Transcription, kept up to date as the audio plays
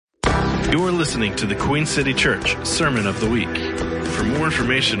You're listening to the Queen City Church Sermon of the Week. For more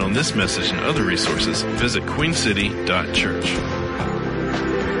information on this message and other resources, visit queencity.church.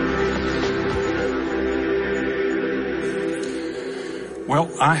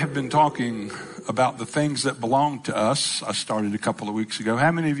 Well, I have been talking about the things that belong to us. I started a couple of weeks ago.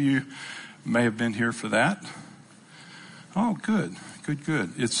 How many of you may have been here for that? Oh, good.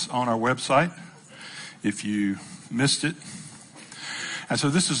 It's on our website if you missed it. And so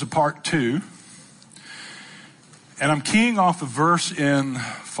this is a part 2. And I'm keying off a verse in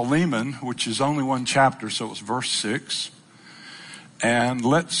Philemon, which is only one chapter, so it's verse 6. And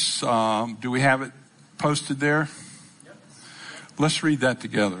let's, do we have it posted there? Yep. Let's read that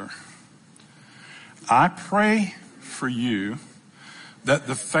together. I pray for you that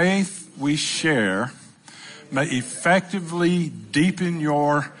the faith we share may effectively deepen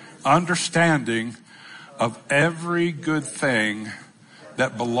your understanding of every good thing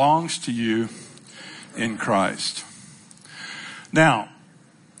that belongs to you in Christ. Now,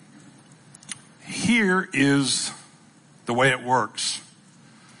 here is the way it works.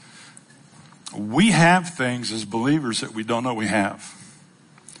 We have things as believers that we don't know we have.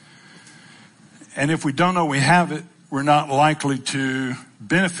 And if we don't know we have it, we're not likely to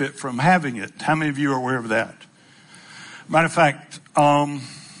benefit from having it. How many of you are aware of that? Matter of fact, I'm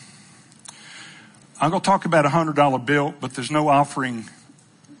going to talk about a $100 bill, but there's no offering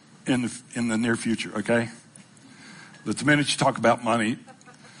in the near future, okay? But the minute you talk about money,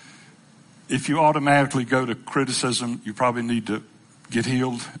 if you automatically go to criticism, you probably need to get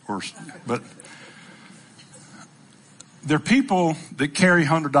healed. But there are people that carry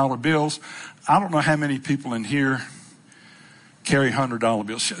 $100 bills. I don't know how many people in here carry $100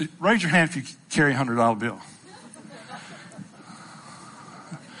 bills. Raise your hand if you carry a $100 bill.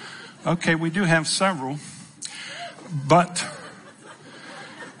 Okay, we do have several, but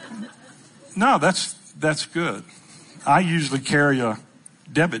no, that's good. I usually carry a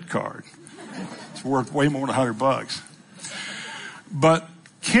debit card. It's worth way more than $100. But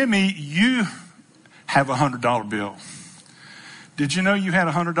Kimmy, you have a $100 bill. Did you know you had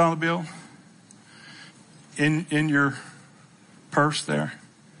a $100 bill in your purse there?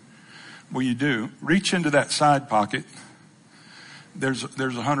 Well, you do. Reach into that side pocket. There's a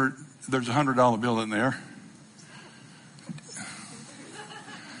 $100 bill in there.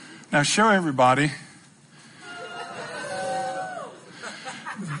 Now show everybody.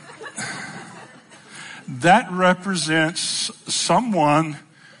 That represents someone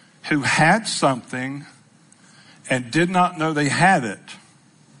who had something and did not know they had it.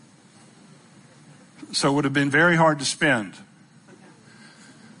 So it would have been very hard to spend.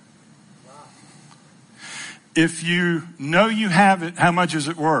 If you know you have it, how much is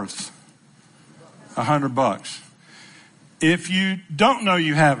it worth? $100. If you don't know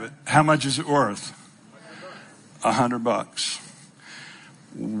you have it, how much is it worth? $100.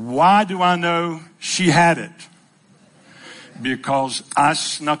 Why do I know she had it? Because I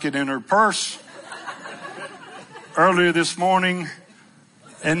snuck it in her purse earlier this morning,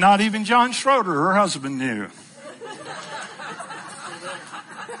 and not even John Schroeder, her husband, knew.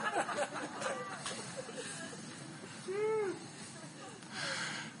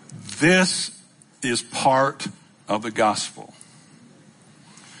 This is part of the gospel.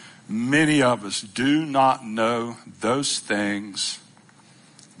 Many of us do not know those things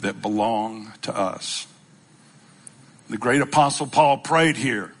that belong to us. The great apostle Paul prayed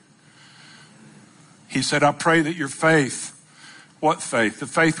here. He said, I pray that your faith, what faith? The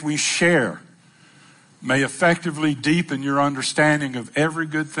faith we share, may effectively deepen your understanding of every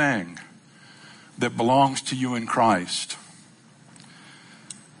good thing that belongs to you in Christ.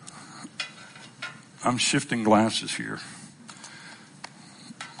 I'm shifting glasses here.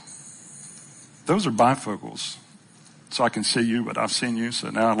 Those are bifocals, so I can see you, but I've seen you, so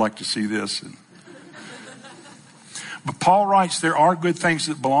now I'd like to see this. But Paul writes, there are good things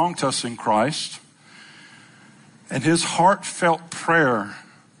that belong to us in Christ. And his heartfelt prayer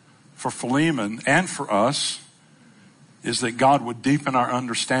for Philemon and for us is that God would deepen our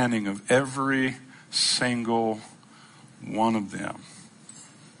understanding of every single one of them.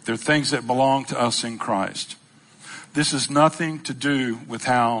 They're things that belong to us in Christ. This has nothing to do with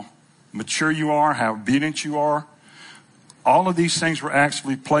how mature you are, how obedient you are. All of these things were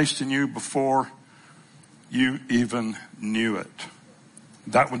actually placed in you before you even knew it.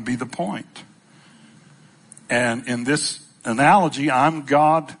 That would be the point. And in this analogy, I'm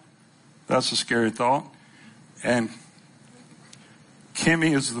God. That's a scary thought. And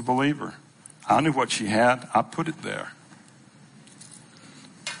Kimmy is the believer. I knew what she had. I put it there.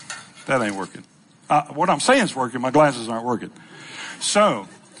 That ain't working. What I'm saying is working. My glasses aren't working. So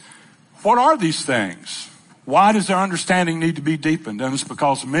What are these things? Why does our understanding need to be deepened? And it's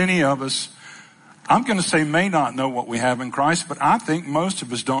because many of us, I'm going to say, may not know what we have in Christ, but I think most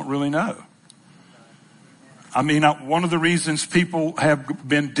of us don't really know. I mean, one of the reasons people have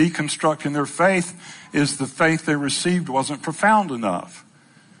been deconstructing their faith is the faith they received wasn't profound enough.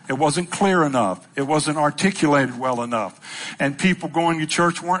 It wasn't clear enough. It wasn't articulated well enough. And people going to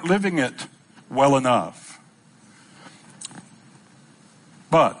church weren't living it well enough.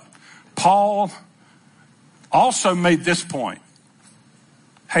 But Paul also made this point.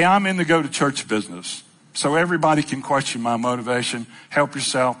 Hey, I'm in the go to church business, so everybody can question my motivation. Help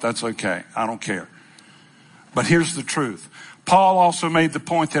yourself, that's okay. I don't care. But here's the truth. Paul also made the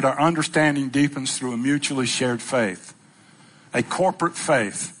point that our understanding deepens through a mutually shared faith, a corporate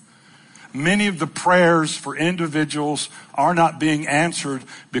faith. Many of the prayers for individuals are not being answered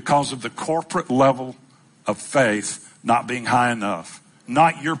because of the corporate level of faith not being high enough,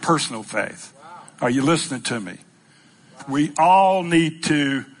 not your personal faith. Are you listening to me? We all need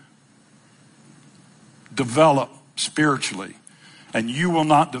to develop spiritually, and you will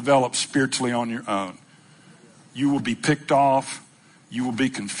not develop spiritually on your own. You will be picked off. You will be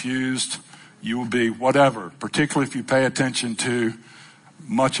confused. You will be whatever, particularly if you pay attention to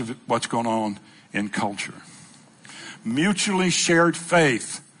much of what's going on in culture. Mutually shared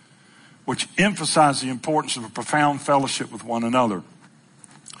faith, which emphasizes the importance of a profound fellowship with one another.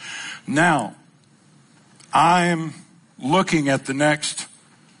 Now, I'm looking at the next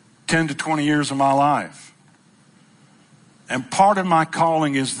 10 to 20 years of my life. And part of my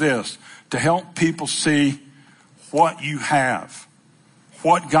calling is this, to help people see what you have,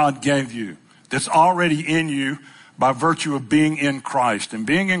 what God gave you, that's already in you by virtue of being in Christ. And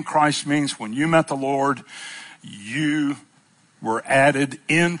being in Christ means when you met the Lord, you were added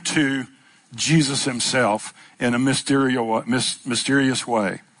into Jesus himself in a mysterious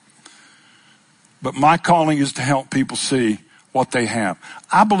way. But my calling is to help people see what they have.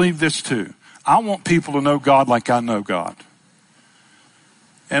 I believe this too. I want people to know God like I know God.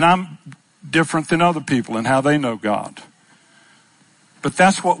 And I'm different than other people in how they know God. But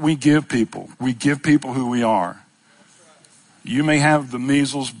that's what we give people. We give people who we are. You may have the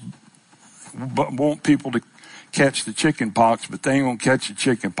measles, but want people to catch the chicken pox, but they ain't going to catch the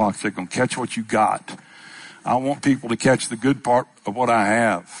chicken pox. They're going to catch what you got. I want people to catch the good part of what I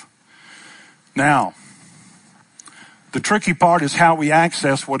have. Now, the tricky part is how we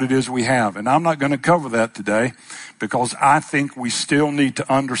access what it is we have. And I'm not going to cover that today because I think we still need to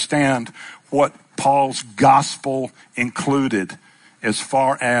understand what Paul's gospel included as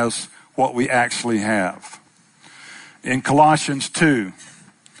far as what we actually have. In Colossians 2,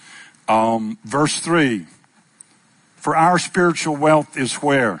 verse 3, for our spiritual wealth is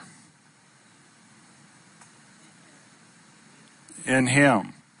where? In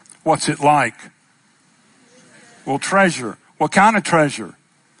him. What's it like? Well, treasure. What kind of treasure?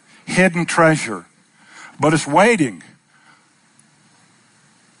 Hidden treasure. But it's waiting.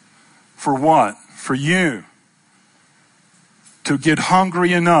 For what? For you to get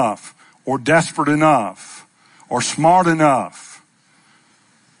hungry enough or desperate enough or smart enough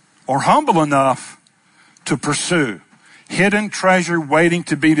or humble enough to pursue. Hidden treasure waiting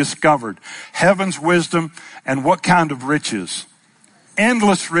to be discovered. Heaven's wisdom and what kind of riches?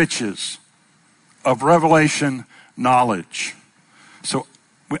 Endless riches of revelation knowledge. So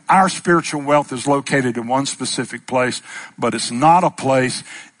our spiritual wealth is located in one specific place, but it's not a place.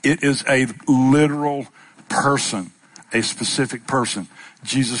 It is a literal person, a specific person,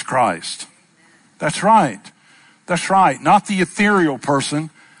 Jesus Christ. That's right. That's right. Not the ethereal person,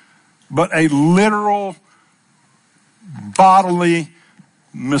 but a literal, bodily,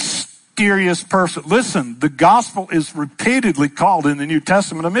 mysterious person. Listen, the gospel is repeatedly called in the New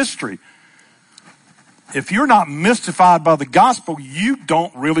Testament a mystery. If you're not mystified by the gospel, you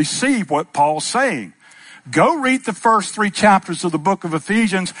don't really see what Paul's saying. Go read the first 3 chapters of the book of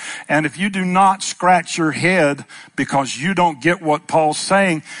Ephesians, and if you do not scratch your head because you don't get what Paul's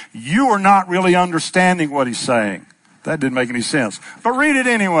saying, you are not really understanding what he's saying. That didn't make any sense. But read it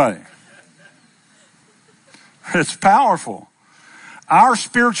anyway. It's powerful. Our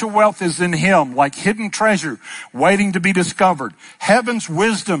spiritual wealth is in him, like hidden treasure, waiting to be discovered. Heaven's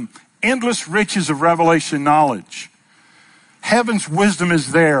wisdom, endless riches of revelation knowledge. Heaven's wisdom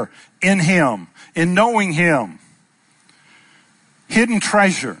is there in him, in knowing him. Hidden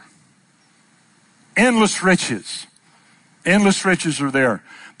treasure. Endless riches. Endless riches are there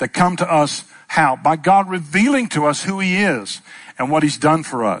that come to us. How? By God revealing to us who he is and what he's done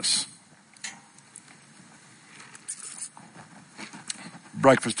for us.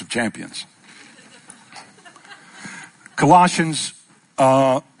 Breakfast of Champions. Colossians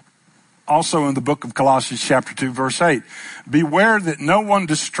also in the book of Colossians chapter 2, verse 8. Beware that no one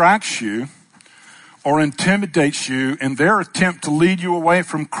distracts you or intimidates you in their attempt to lead you away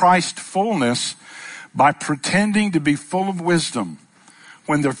from Christ's fullness by pretending to be full of wisdom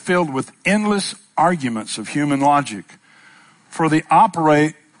when they're filled with endless arguments of human logic. For they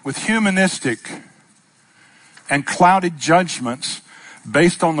operate with humanistic and clouded judgments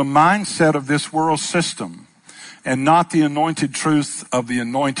based on the mindset of this world system and not the anointed truth of the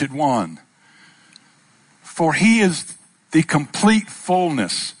Anointed One. For he is the complete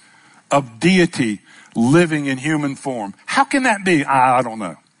fullness of deity living in human form. How can that be? I don't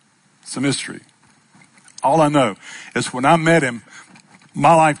know. It's a mystery. All I know is when I met him,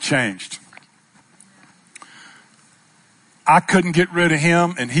 my life changed. I couldn't get rid of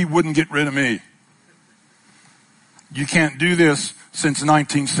him and he wouldn't get rid of me. You can't do this since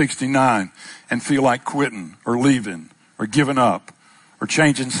 1969 and feel like quitting or leaving or giving up or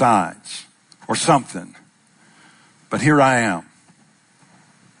changing sides or something. But here I am,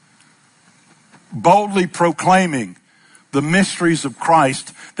 boldly proclaiming the mysteries of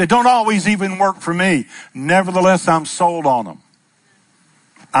Christ that don't always even work for me. Nevertheless, I'm sold on them.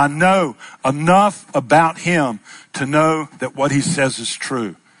 I know enough about him to know that what he says is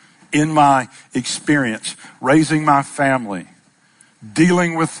true. In my experience, raising my family,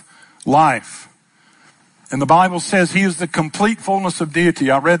 dealing with life. And the Bible says he is the complete fullness of deity.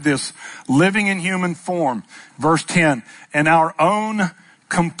 I read this, living in human form, verse 10. And our own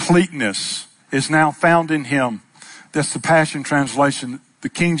completeness is now found in him. That's the Passion Translation. The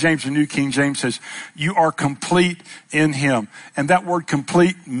King James and New King James says, you are complete in him. And that word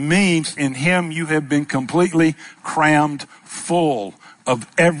complete means in him you have been completely crammed full of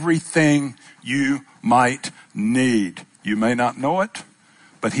everything you might need. You may not know it,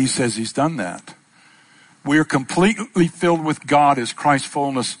 but he says he's done that. We are completely filled with God as Christ's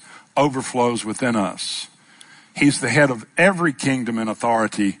fullness overflows within us. He's the head of every kingdom and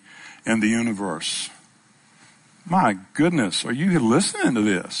authority in the universe. My goodness, are you listening to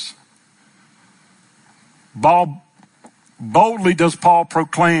this? Boldly does Paul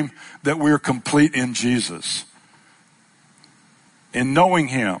proclaim that we are complete in Jesus. In knowing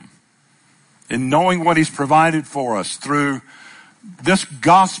him, in knowing what he's provided for us through this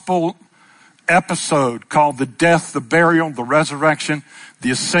gospel episode called the death, the burial, the resurrection, the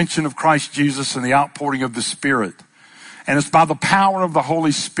ascension of Christ Jesus, and the outpouring of the Spirit. And it's by the power of the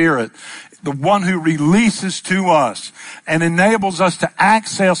Holy Spirit, the one who releases to us and enables us to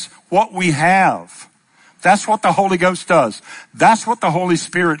access what we have. That's what the Holy Ghost does. That's what the Holy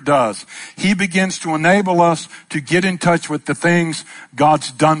Spirit does. He begins to enable us to get in touch with the things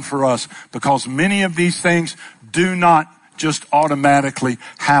God's done for us, because many of these things do not just automatically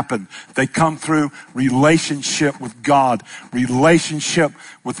happen. They come through relationship with God, relationship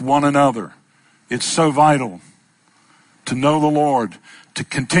with one another. It's so vital to know the Lord, to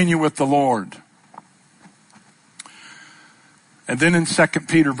continue with the Lord. And then in 2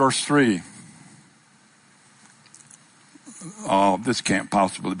 Peter verse 3, oh, this can't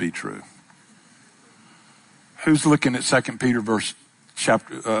possibly be true. Who's looking at 2 Peter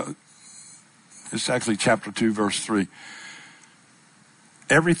it's actually chapter 2, verse 3.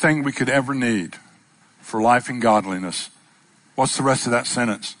 Everything we could ever need for life and godliness. What's the rest of that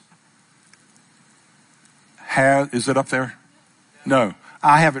sentence? Is it up there? No,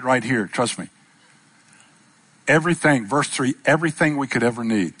 I have it right here. Trust me. Everything, verse 3, everything we could ever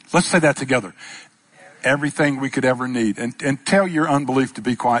need. Let's say that together. Everything we could ever need. And tell your unbelief to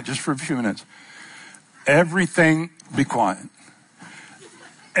be quiet just for a few minutes. Everything, be quiet.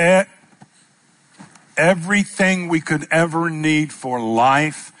 Everything we could ever need for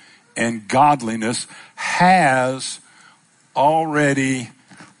life and godliness has already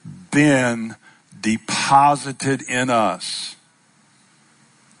been deposited in us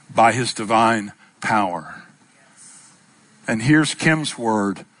by his divine power. And here's Kim's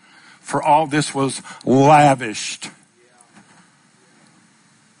word. For all this was lavished.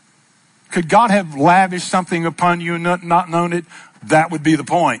 Could God have lavished something upon you and not known it? That would be the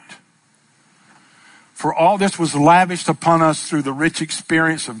point. For all this was lavished upon us through the rich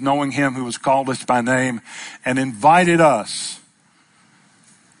experience of knowing him who has called us by name and invited us.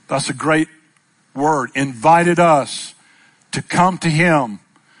 That's a great word. Invited us to come to him.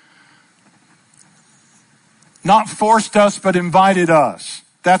 Not forced us, but invited us.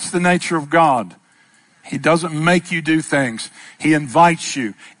 That's the nature of God. He doesn't make you do things. He invites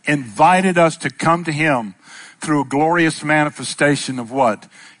you. Invited us to come to him through a glorious manifestation of what?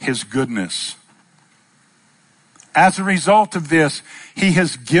 His goodness. As a result of this, he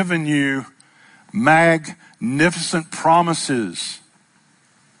has given you magnificent promises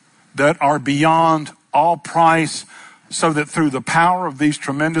that are beyond all price, so that through the power of these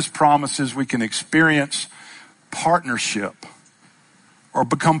tremendous promises, we can experience partnership or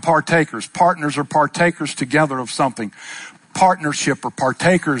become partakers. Partners or partakers together of something. Partnership or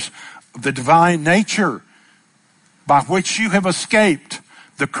partakers of the divine nature by which you have escaped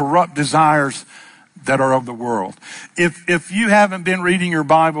the corrupt desires that are of the world. If you haven't been reading your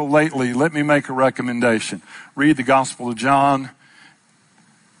Bible lately, let me make a recommendation. Read the Gospel of John.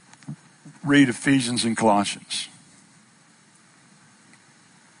 Read Ephesians and Colossians.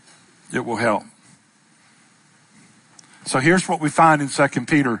 It will help. So here's what we find in 2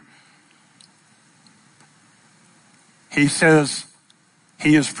 Peter. He says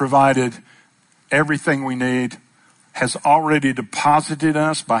he has provided everything we need, has already deposited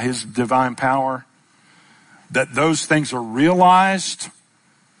us by his divine power, that those things are realized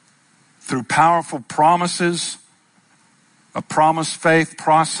through powerful promises, a promise faith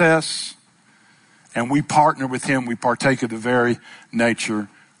process, and we partner with him. We partake of the very nature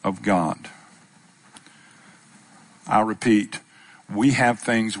of God. I repeat, we have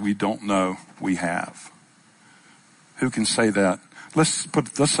things we don't know we have. Who can say that? Let's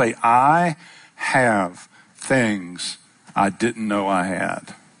say, I have things I didn't know I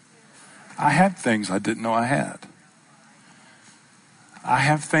had. I have things I didn't know I had. I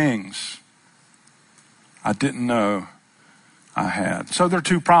have things I didn't know I had. So there are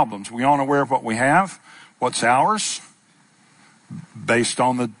two problems. We aren't aware of what we have, what's ours, based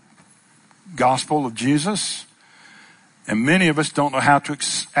on the gospel of Jesus. And many of us don't know how to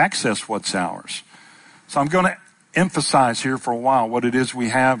access what's ours. So I'm going to emphasize here for a while what it is we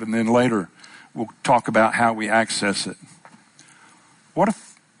have, and then later we'll talk about how we access it. What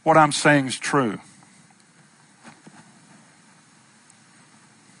if what I'm saying is true?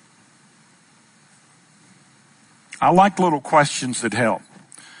 I like little questions that help.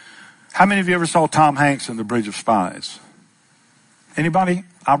 How many of you ever saw Tom Hanks in The Bridge of Spies? Anybody?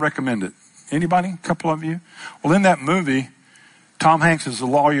 I recommend it. Anybody? A couple of you? Well, in that movie, Tom Hanks is a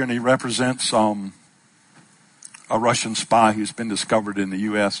lawyer and he represents a Russian spy who's been discovered in the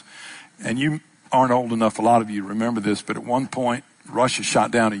U.S. And you aren't old enough, a lot of you remember this, but at one point, Russia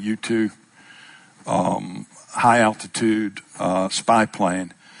shot down a U-2 high altitude spy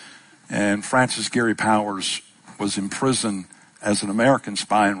plane. And Francis Gary Powers was imprisoned as an American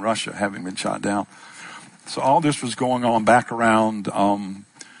spy in Russia, having been shot down. So all this was going on back around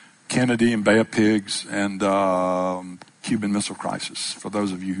Kennedy and Bay of Pigs and Cuban Missile Crisis, for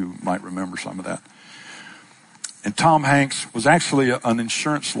those of you who might remember some of that. And Tom Hanks was actually an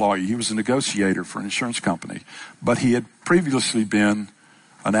insurance lawyer. He was a negotiator for an insurance company, but he had previously been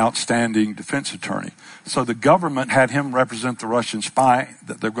an outstanding defense attorney. So the government had him represent the Russian spy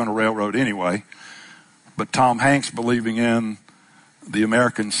that they're going to railroad anyway. But Tom Hanks, believing in the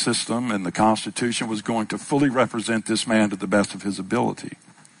American system and the Constitution, was going to fully represent this man to the best of his ability.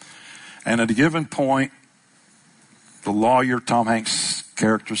 And at a given point, the lawyer, Tom Hanks'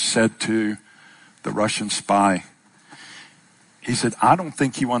 character, said to the Russian spy, he said, I don't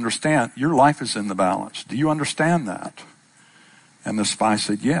think you understand. Your life is in the balance. Do you understand that? And the spy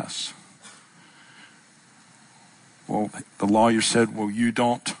said, yes. Well, the lawyer said, well, you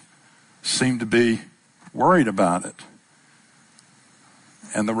don't seem to be worried about it.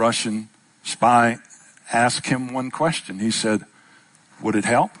 And the Russian spy asked him one question. He said, would it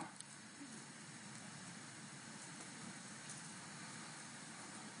help?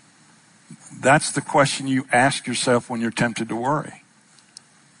 That's the question you ask yourself when you're tempted to worry.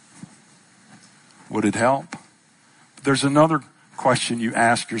 Would it help? There's another question you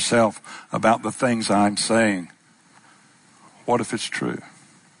ask yourself about the things I'm saying. What if it's true?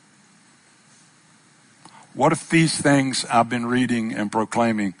 What if these things I've been reading and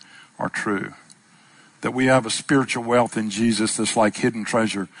proclaiming are true? That we have a spiritual wealth in Jesus that's like hidden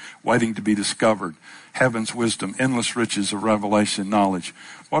treasure waiting to be discovered. Heaven's wisdom, endless riches of revelation knowledge.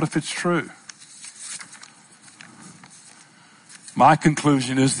 What if it's true? My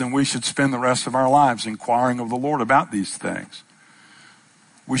conclusion is then we should spend the rest of our lives inquiring of the Lord about these things.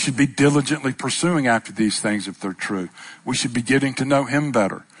 We should be diligently pursuing after these things if they're true. We should be getting to know him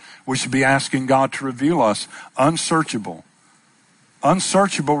better. We should be asking God to reveal us unsearchable.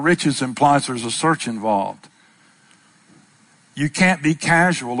 Unsearchable riches implies there's a search involved. You can't be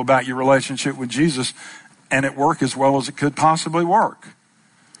casual about your relationship with Jesus and it work as well as it could possibly work.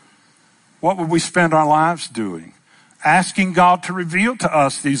 What would we spend our lives doing? Asking God to reveal to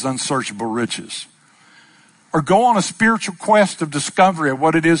us these unsearchable riches. Or go on a spiritual quest of discovery of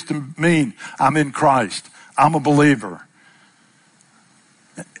what it is to mean I'm in Christ. I'm a believer.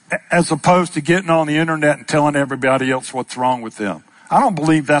 As opposed to getting on the internet and telling everybody else what's wrong with them. I don't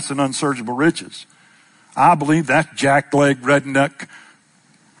believe that's an unsearchable riches. I believe that's jackleg, redneck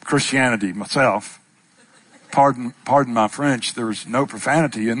Christianity myself. Pardon my French. There's no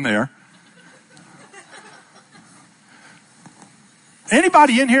profanity in there.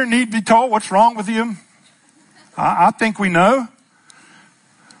 Anybody in here need to be told what's wrong with you? I think we know.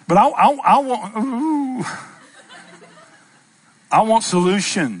 But I want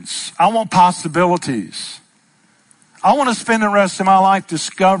solutions. I want possibilities. I want to spend the rest of my life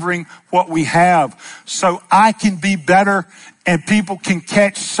discovering what we have so I can be better and people can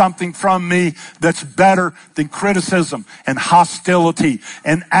catch something from me that's better than criticism and hostility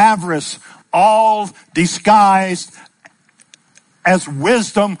and avarice, all disguised as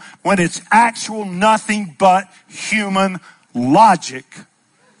wisdom when it's actual nothing but human logic.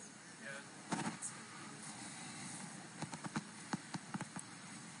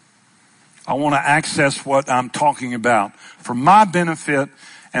 I want to access what I'm talking about for my benefit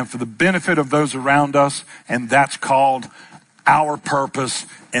and for the benefit of those around us, and that's called our purpose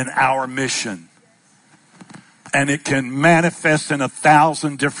and our mission. And it can manifest in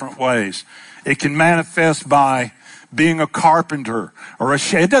 1,000 different ways. It can manifest by being a carpenter or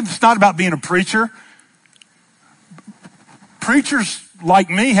it's not about being a preacher. Preachers like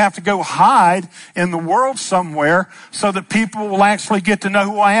me have to go hide in the world somewhere so that people will actually get to know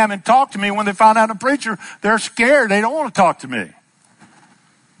who I am and talk to me. When they find out I'm a preacher, they're scared. They don't want to talk to me.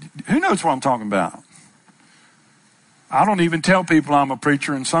 Who knows what I'm talking about? I don't even tell people I'm a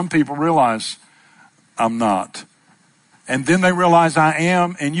preacher, and some people realize I'm not. And then they realize I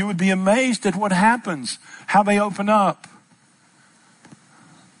am, and you would be amazed at what happens, how they open up.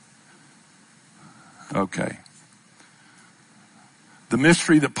 Okay. The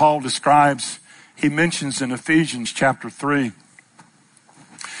mystery that Paul describes, he mentions in Ephesians chapter 3.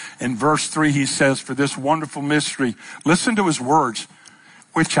 In verse 3, he says, for this wonderful mystery, listen to his words,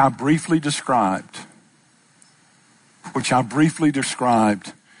 which I briefly described.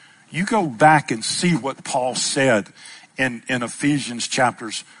 You go back and see what Paul said in Ephesians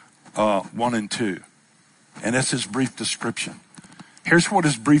chapters 1 and 2. And that's his brief description. Here's what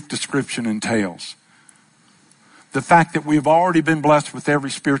his brief description entails. The fact that we've already been blessed with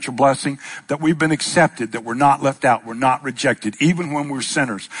every spiritual blessing, that we've been accepted, that we're not left out, we're not rejected, even when we're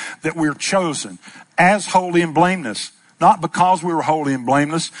sinners, that we're chosen as holy and blameless. Not because we were holy and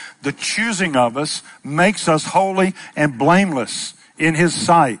blameless. The choosing of us makes us holy and blameless in his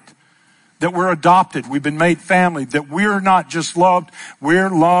sight. That we're adopted, we've been made family, that we're not just loved, we're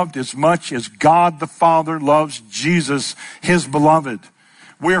loved as much as God the Father loves Jesus, his beloved.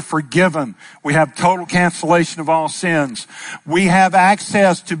 We're forgiven. We have total cancellation of all sins. We have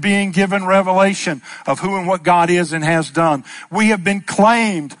access to being given revelation of who and what God is and has done. We have been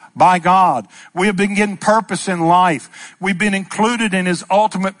claimed by God. We have been given purpose in life. We've been included in his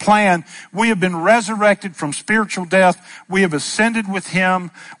ultimate plan. We have been resurrected from spiritual death. We have ascended with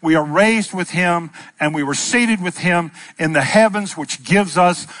him. We are raised with him, and we were seated with him in the heavens, which gives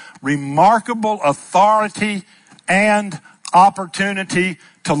us remarkable authority and opportunity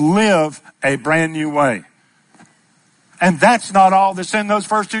to live a brand new way. And that's not all that's in those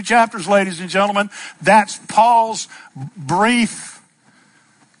first 2 chapters, ladies and gentlemen. That's Paul's brief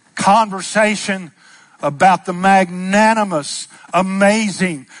conversation about the magnanimous,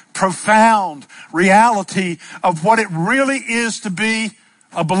 amazing, profound reality of what it really is to be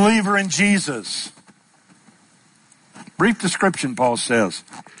a believer in Jesus. Brief description, Paul says.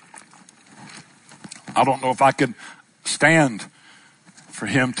 I don't know if I could stand for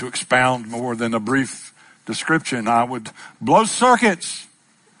him to expound more than a brief description. I would blow circuits.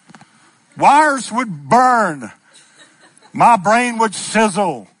 Wires would burn. My brain would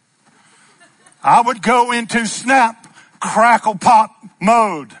sizzle. I would go into snap, crackle, pop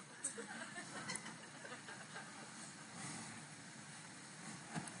mode.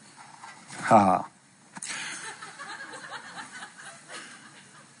 Ha.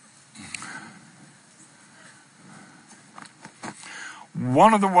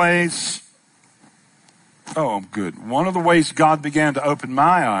 One of the ways God began to open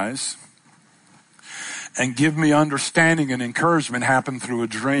my eyes and give me understanding and encouragement happened through a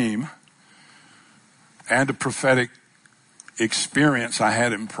dream and a prophetic experience I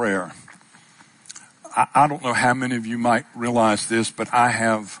had in prayer. I don't know how many of you might realize this, but I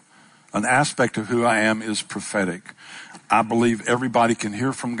have an aspect of who I am is prophetic. I believe everybody can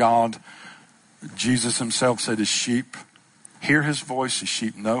hear from God. Jesus himself said his sheep hear his voice, his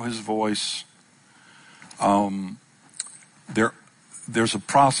sheep know his voice. There's a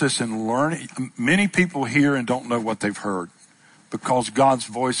process in learning. Many people hear and don't know what they've heard. because God's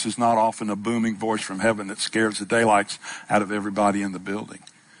voice is not often a booming voice from heaven that scares the daylights out of everybody in the building.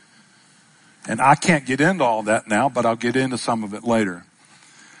 And I can't get into all that now, but I'll get into some of it later.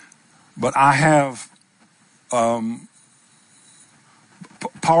 But I have,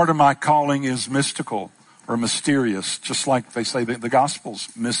 part of my calling is mystical or mysterious, just like they say the Gospel's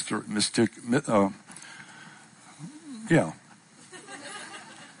mystic.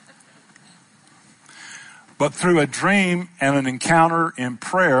 But through a dream and an encounter in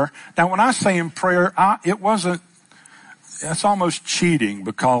prayer. Now, when I say in prayer, it's almost cheating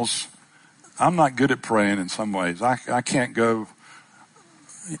because I'm not good at praying in some ways. I can't go.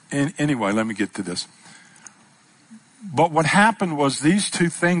 Anyway, let me get to this. But what happened was these two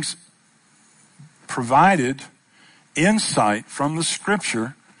things provided insight from the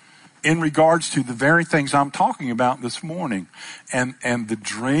scripture in regards to the very things I'm talking about this morning. And the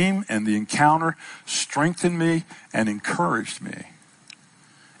dream and the encounter strengthened me and encouraged me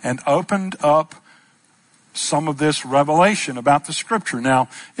and opened up some of this revelation about the scripture. Now,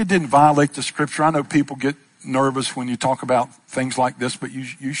 it didn't violate the scripture. I know people get nervous when you talk about things like this, but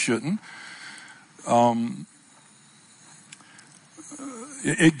you shouldn't.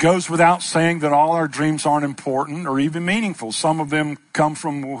 It goes without saying that all our dreams aren't important or even meaningful. Some of them come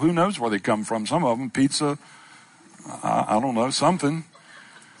from, well, who knows where they come from. Some of them, pizza, I don't know, something.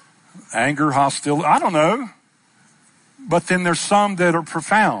 Anger, hostility, I don't know. But then there's some that are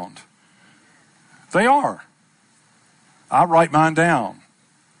profound. They are. I write mine down.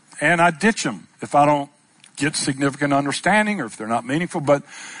 And I ditch them if I don't get significant understanding or if they're not meaningful. But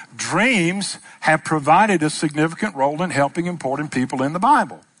dreams have provided a significant role in helping important people in the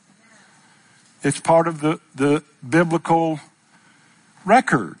Bible. It's part of the biblical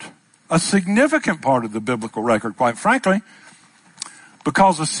record, a significant part of the biblical record, quite frankly,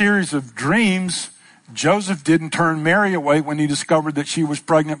 because a series of dreams, Joseph didn't turn Mary away when he discovered that she was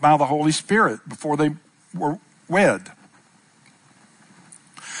pregnant by the Holy Spirit before they were wed.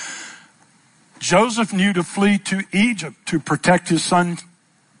 Joseph knew to flee to Egypt to protect his son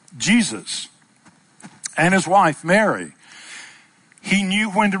Jesus and his wife Mary. He knew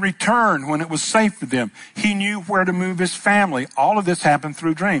when to return when it was safe for them. He knew where to move his family. All of this happened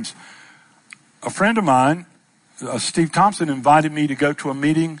through dreams. A friend of mine, Steve Thompson, invited me to go to a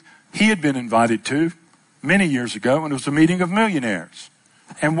meeting he had been invited to many years ago, and it was a meeting of millionaires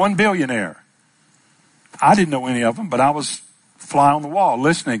and one billionaire. I didn't know any of them, but I was fly on the wall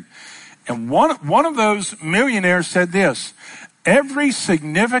listening. And one of those millionaires said this: every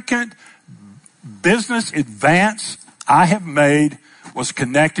significant business advance I have made was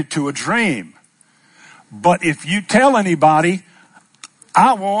connected to a dream. But if you tell anybody,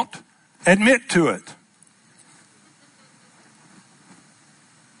 I won't admit to it.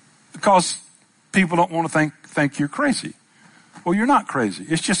 Because people don't want to think you're crazy. Well, you're not crazy.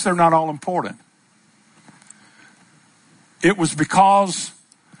 It's just they're not all important. It was because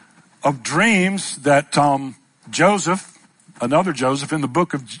of dreams that Joseph, another Joseph in the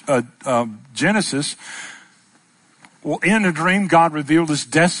book of Genesis, well, in a dream, God revealed his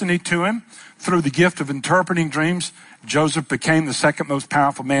destiny to him. Through the gift of interpreting dreams, Joseph became the second most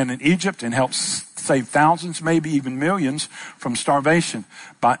powerful man in Egypt and helped save thousands, maybe even millions, from starvation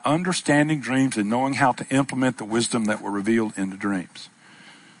by understanding dreams and knowing how to implement the wisdom that were revealed in the dreams.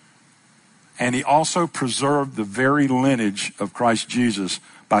 And he also preserved the very lineage of Christ Jesus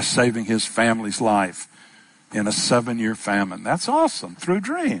by saving his family's life in a 7-year famine. That's awesome. Through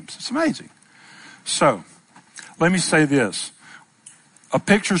dreams. It's amazing. So, let me say this. A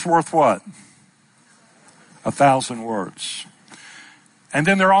picture's worth what? 1,000 words. And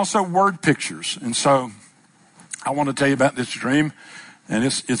then there are also word pictures. And so, I want to tell you about this dream. And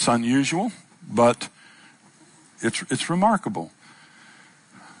it's unusual, but it's remarkable.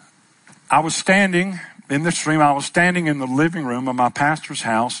 I was standing in this dream. I was standing in the living room of my pastor's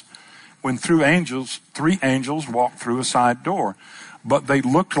house when three angels walked through a side door. But they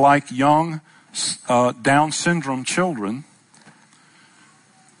looked like young Down syndrome children.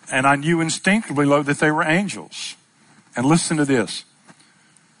 And I knew instinctively, Lord, that they were angels. And listen to this.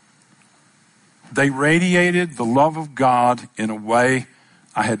 They radiated the love of God in a way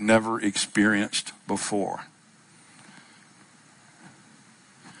I had never experienced before.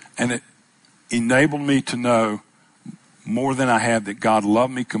 And it enabled me to know more than I had that God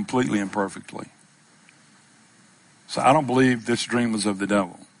loved me completely and perfectly. So I don't believe this dream was of the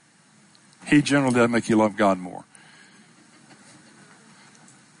devil. He generally does make you love God more.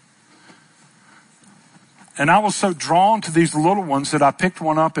 And I was so drawn to these little ones that I picked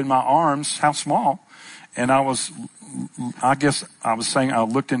one up in my arms. How small. And I guess I was saying, I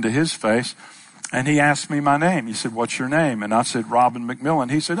looked into his face. And he asked me my name. He said, what's your name? And I said, Robin McMillan.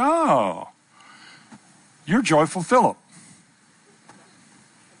 He said, oh, you're Joyful Philip.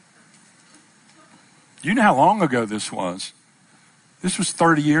 You know how long ago this was? This was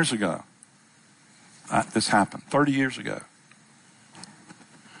 30 years ago. This happened 30 years ago.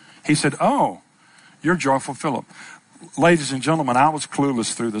 He said, oh, you're Joyful Philip. Ladies and gentlemen, I was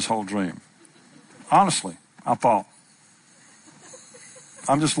clueless through this whole dream. Honestly, I thought,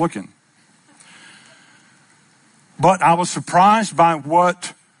 I'm just looking. But I was surprised by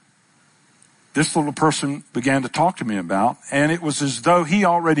what this little person began to talk to me about. And it was as though he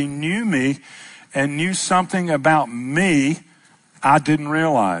already knew me and knew something about me I didn't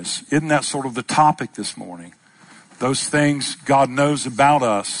realize. Isn't that sort of the topic this morning? Those things God knows about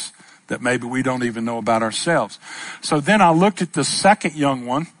us that maybe we don't even know about ourselves. So then I looked at the second young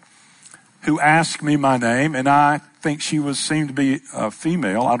one who asked me my name, and I think she seemed to be a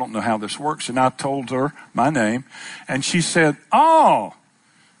female. I don't know how this works. And I told her my name, and she said, oh,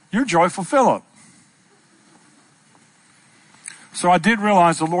 you're Joyful Philip. So I did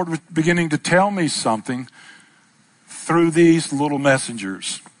realize the Lord was beginning to tell me something through these little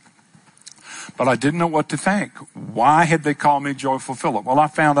messengers. But I didn't know what to think. Why had they called me Joyful Philip? Well, I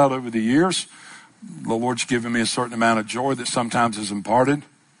found out over the years, the Lord's given me a certain amount of joy that sometimes is imparted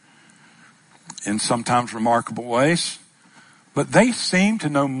in sometimes remarkable ways. But they seemed to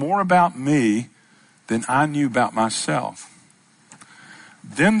know more about me than I knew about myself.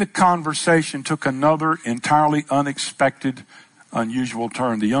 Then the conversation took another entirely unexpected, unusual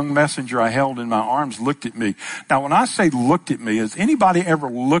turn. The young messenger I held in my arms looked at me. Now, when I say looked at me, has anybody ever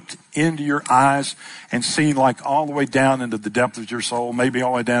looked into your eyes and seen like all the way down into the depth of your soul, maybe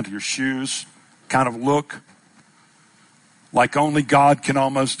all the way down to your shoes kind of look? Like only God can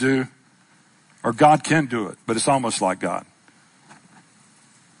almost do? Or God can do it, but it's almost like God.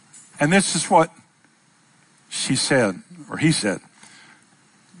 And this is what she said, or he said.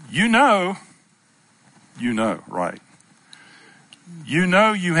 You know, right? You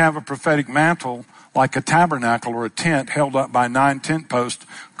know you have a prophetic mantle like a tabernacle or a tent held up by 9 tent posts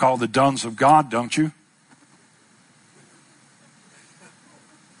called the Duns of God, don't you?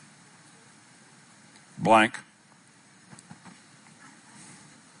 Blank.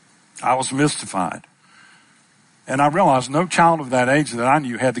 I was mystified. And I realized no child of that age that I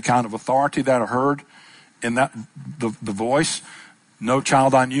knew had the kind of authority that I heard in that the voice. No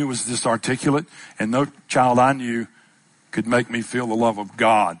child I knew was this articulate, and no child I knew could make me feel the love of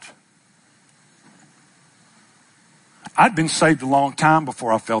God. I'd been saved a long time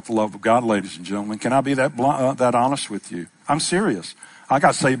before I felt the love of God, ladies and gentlemen. Can I be that honest with you? I'm serious. I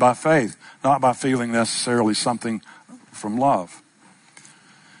got saved by faith, not by feeling necessarily something from love.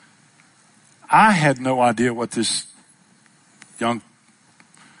 I had no idea what this young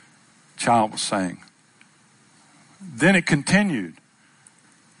child was saying. Then it continued.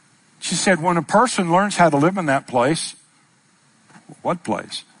 She said, when a person learns how to live in that place, what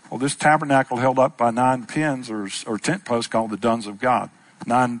place? Well, this tabernacle held up by 9 pins or tent posts called the Duns of God.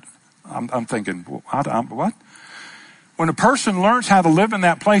 9, I'm thinking, what? When a person learns how to live in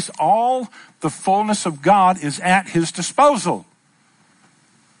that place, all the fullness of God is at his disposal.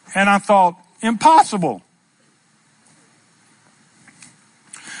 And I thought, impossible.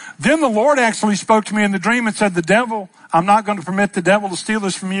 Then the Lord actually spoke to me in the dream and said, I'm not going to permit the devil to steal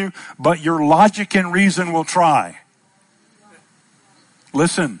this from you, but your logic and reason will try.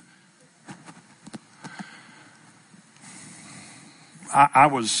 Listen, I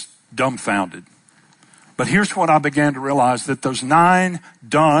was dumbfounded. But here's what I began to realize, that those 9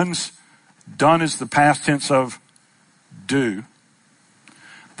 duns, done is the past tense of do.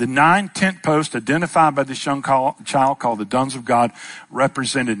 The 9 tent posts identified by this young child called the Duns of God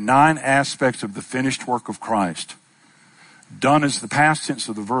represented 9 aspects of the finished work of Christ. Done is the past tense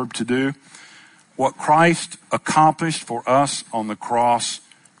of the verb to do. What Christ accomplished for us on the cross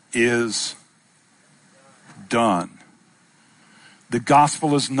is done. The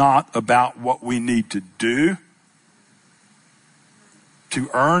gospel is not about what we need to do to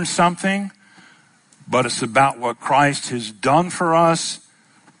earn something, but it's about what Christ has done for us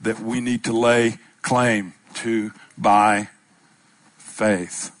that we need to lay claim to by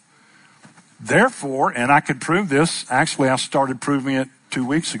faith. Therefore, and I could prove this, actually I started proving it 2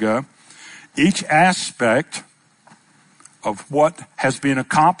 weeks ago, each aspect of what has been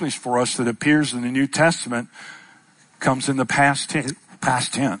accomplished for us that appears in the New Testament comes in the past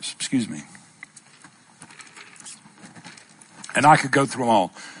tense. And I could go through them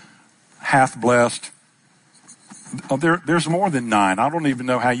all. Hath blessed. Oh, there's more than 9. I don't even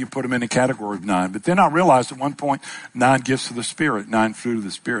know how you put them in a category of 9. But then I realized at one point, 9 gifts of the Spirit, 9 fruit of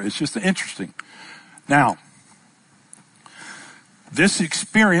the Spirit. It's just interesting. Now, this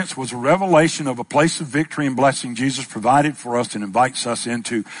experience was a revelation of a place of victory and blessing Jesus provided for us and invites us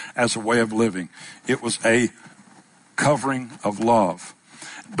into as a way of living. It was a covering of love.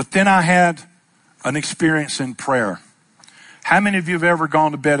 But then I had an experience in prayer. How many of you have ever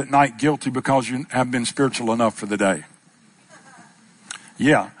gone to bed at night guilty because you have been spiritual enough for the day?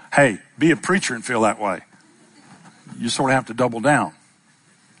 Yeah. Hey, be a preacher and feel that way. You sort of have to double down.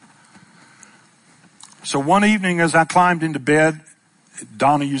 So one evening as I climbed into bed,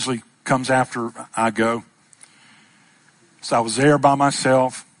 Donna usually comes after I go. So I was there by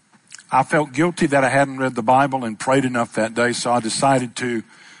myself. I felt guilty that I hadn't read the Bible and prayed enough that day, so I decided to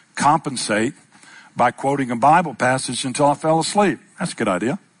compensate by quoting a Bible passage until I fell asleep. That's a good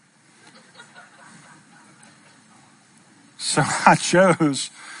idea. So I chose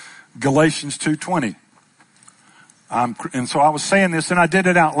Galatians 2:20. And so I was saying this, and I did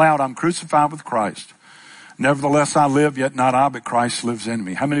it out loud. I'm crucified with Christ. Nevertheless, I live, yet not I, but Christ lives in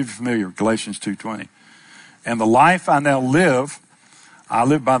me. How many of you are familiar with Galatians 2:20? And the life I now live, I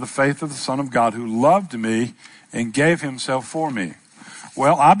live by the faith of the Son of God who loved me and gave himself for me.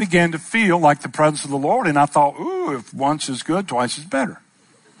 Well, I began to feel like the presence of the Lord, and I thought, ooh, if once is good, twice is better.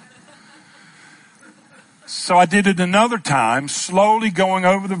 So I did it another time, slowly going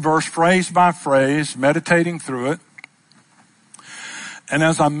over the verse phrase by phrase, meditating through it. And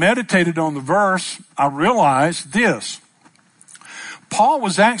as I meditated on the verse, I realized this. Paul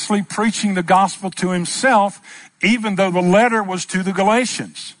was actually preaching the gospel to himself, even though the letter was to the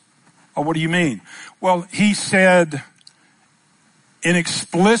Galatians. Oh, what do you mean? Well, he said in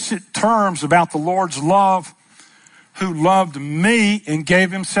explicit terms about the Lord's love, who loved me and gave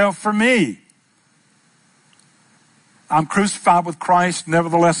himself for me. I'm crucified with Christ,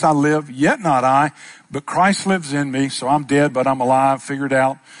 nevertheless I live, yet not I, but Christ lives in me, so I'm dead, but I'm alive, figured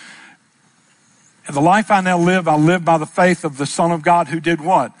out. And the life I now live, I live by the faith of the Son of God who did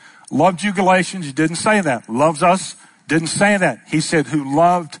what? Loved you, Galatians, he didn't say that. Loves us, didn't say that. He said, who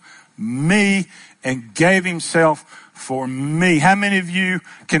loved me and gave himself for me. How many of you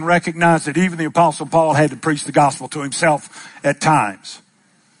can recognize that even the Apostle Paul had to preach the gospel to himself at times?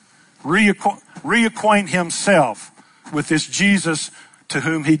 Reacquaint himself with this Jesus to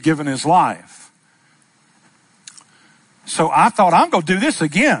whom he'd given his life. So I thought, I'm going to do this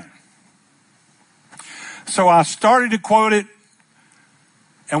again. So I started to quote it.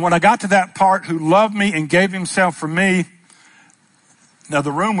 And when I got to that part, who loved me and gave himself for me, now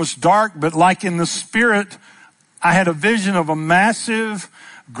the room was dark, but like in the spirit, I had a vision of a massive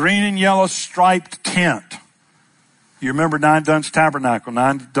green and yellow striped tent. You remember Nine Duns Tabernacle,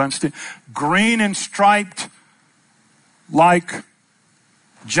 Nine Duns tent, green and striped, like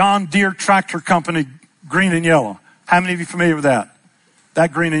John Deere Tractor Company, green and yellow. How many of you are familiar with that?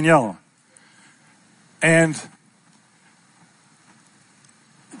 That green and yellow. And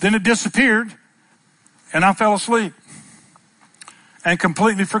then it disappeared, and I fell asleep and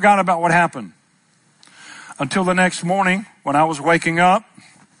completely forgot about what happened. Until the next morning, when I was waking up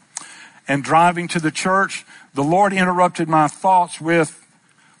and driving to the church, the Lord interrupted my thoughts with,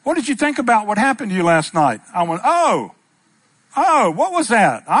 what did you think about what happened to you last night? I went, oh, what was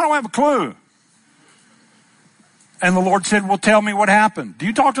that? I don't have a clue. And the Lord said, well, tell me what happened. Do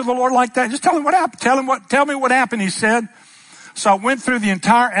you talk to the Lord like that? Just tell him what happened. Tell me what happened, he said. So I went through the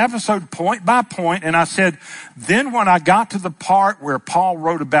entire episode point by point, and I said, then when I got to the part where Paul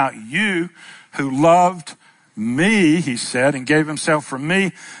wrote about you who loved me, he said, and gave himself for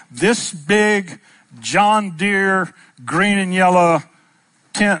me, this big John Deere green and yellow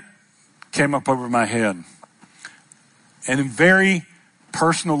tent came up over my head. And in very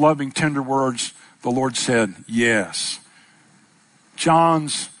personal, loving, tender words, the Lord said, yes,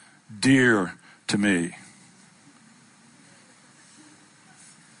 John's dear to me.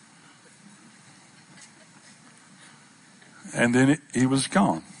 And then he was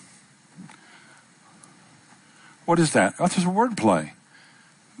gone. What is that? Oh, there's a word play.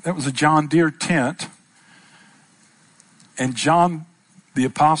 That was a John Deere tent. And John, the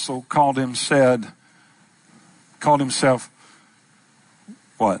apostle, called himself,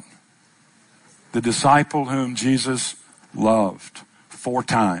 what? The disciple whom Jesus loved 4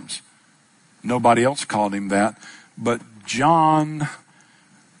 times. Nobody else called him that. But John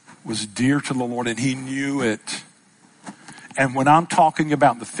was dear to the Lord, and he knew it. And when I'm talking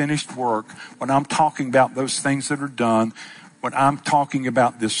about the finished work, when I'm talking about those things that are done, when I'm talking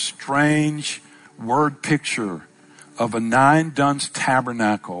about this strange word picture of a Nine Duns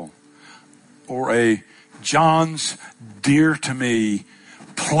Tabernacle or a John's dear to me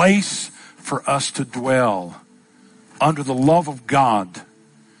place for us to dwell under the love of God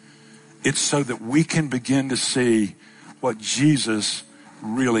It's so that we can begin to see what Jesus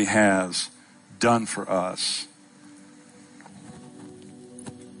really has done for us.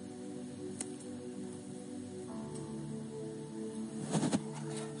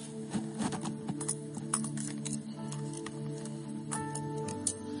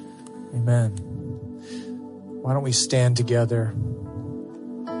 Amen. Why don't we stand together?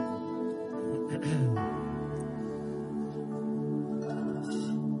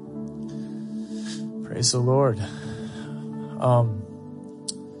 Praise the Lord.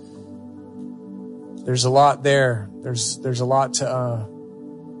 There's a lot there. There's a lot to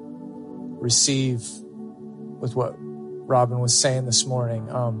receive with what Robin was saying this morning.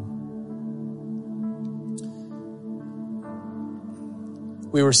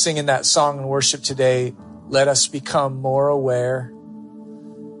 We were singing that song in worship today. Let us become more aware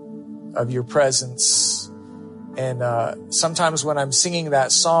of your presence. And sometimes when I'm singing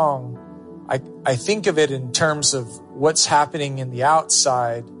that song, I think of it in terms of what's happening in the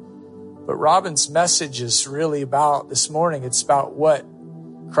outside. But Robin's message is really about this morning. It's about what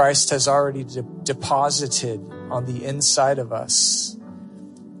Christ has already deposited on the inside of us.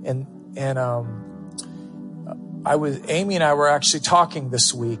 And Amy and I were actually talking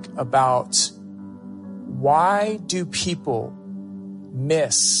this week about why do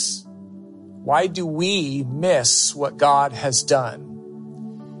we miss what God has done?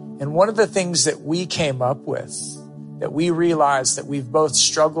 And one of the things that we came up with, that we realized that we've both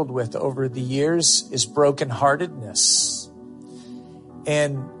struggled with over the years, is brokenheartedness.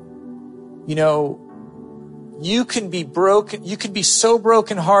 And, you can be so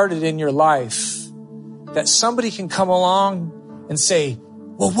brokenhearted in your life that somebody can come along and say,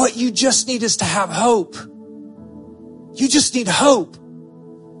 well, what you just need is to have hope. You just need hope.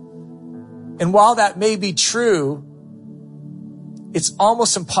 And while that may be true, it's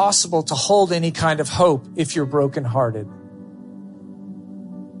almost impossible to hold any kind of hope if you're brokenhearted.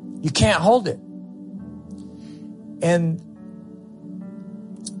 You can't hold it. And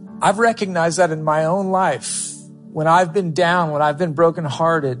I've recognized that in my own life. When I've been down, when I've been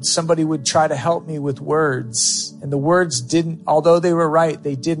brokenhearted, somebody would try to help me with words. And the words didn't, although they were right,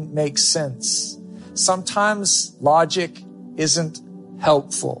 they didn't make sense. Sometimes logic isn't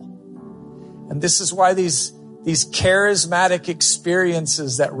helpful. And this is why these charismatic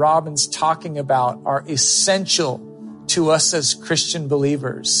experiences that Robin's talking about are essential to us as Christian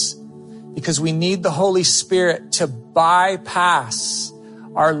believers, because we need the Holy Spirit to bypass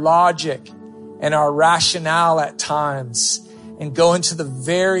our logic and our rationale at times and go into the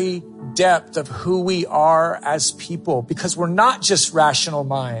very depth of who we are as people, because we're not just rational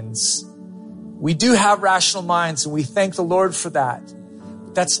minds. We do have rational minds, and we thank the Lord for that.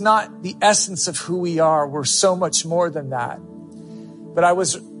 But that's not the essence of who we are. We're so much more than that. But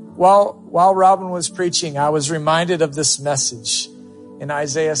while Robin was preaching, I was reminded of this message in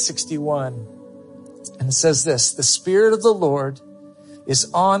Isaiah 61. And it says this: the Spirit of the Lord is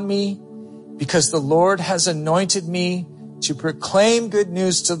on me, because the Lord has anointed me to proclaim good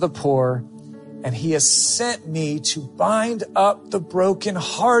news to the poor, and he has sent me to bind up the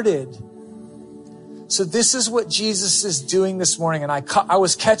brokenhearted. So this is what Jesus is doing this morning. And I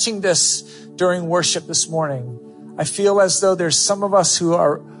was catching this during worship this morning. I feel as though there's some of us who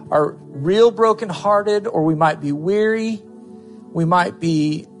are real brokenhearted, or we might be weary. We might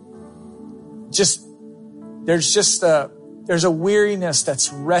be there's a weariness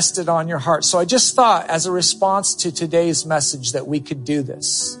that's rested on your heart. So I just thought, as a response to today's message, that we could do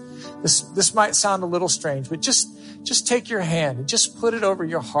this. This might sound a little strange, but just take your hand and just put it over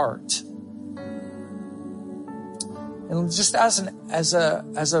your heart. And just as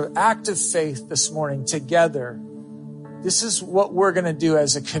an act of faith this morning together, this is what we're going to do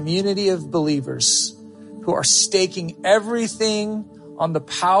as a community of believers who are staking everything on the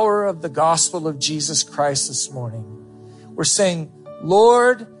power of the gospel of Jesus Christ this morning. We're saying,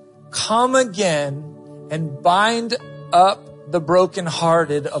 Lord, come again and bind up the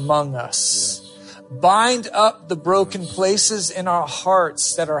brokenhearted among us. Bind up the broken places in our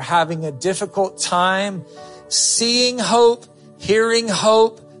hearts that are having a difficult time seeing hope, hearing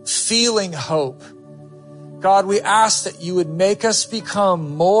hope, feeling hope. God, we ask that you would make us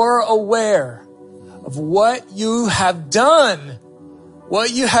become more aware of what you have done.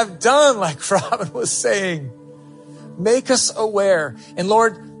 What you have done, like Robin was saying. Make us aware. And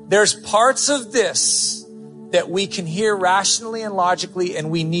Lord, there's parts of this that we can hear rationally and logically,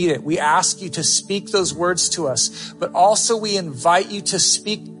 and we need it. We ask you to speak those words to us, but also we invite you to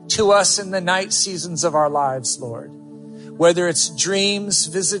speak to us in the night seasons of our lives, Lord. whether it's dreams,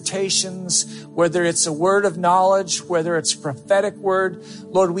 visitations, whether it's a word of knowledge, whether it's a prophetic word.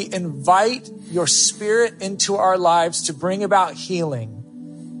 Lord, we invite your Spirit into our lives to bring about healing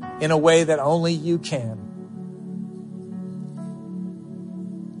in a way that only you can.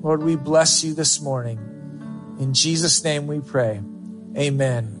 Lord, we bless you this morning. In Jesus' name we pray.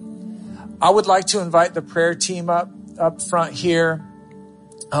 Amen. I would like to invite the prayer team up front here.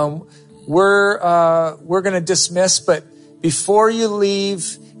 We're going to dismiss, but before you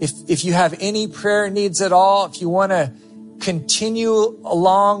leave, if you have any prayer needs at all, if you want to continue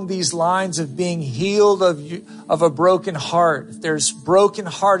along these lines of being healed of a broken heart, if there's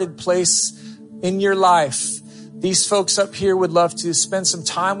broken-hearted place in your life, these folks up here would love to spend some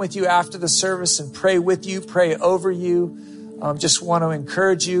time with you after the service and pray with you, pray over you. Just want to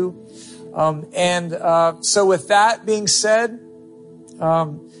encourage you. So with that being said,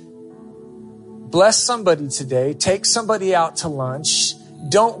 bless somebody today. Take somebody out to lunch.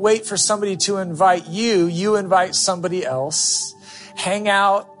 Don't wait for somebody to invite you. You invite somebody else. Hang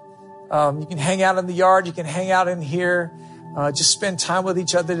out. You can hang out in the yard. You can hang out in here. Just spend time with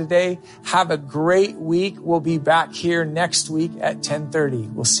each other today. Have a great week. We'll be back here next week at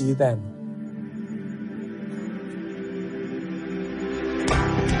 10:30. We'll see you then.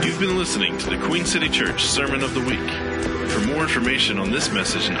 You've been listening to the Queen City Church Sermon of the Week. For more information on this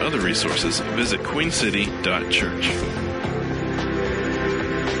message and other resources, visit queencity.church.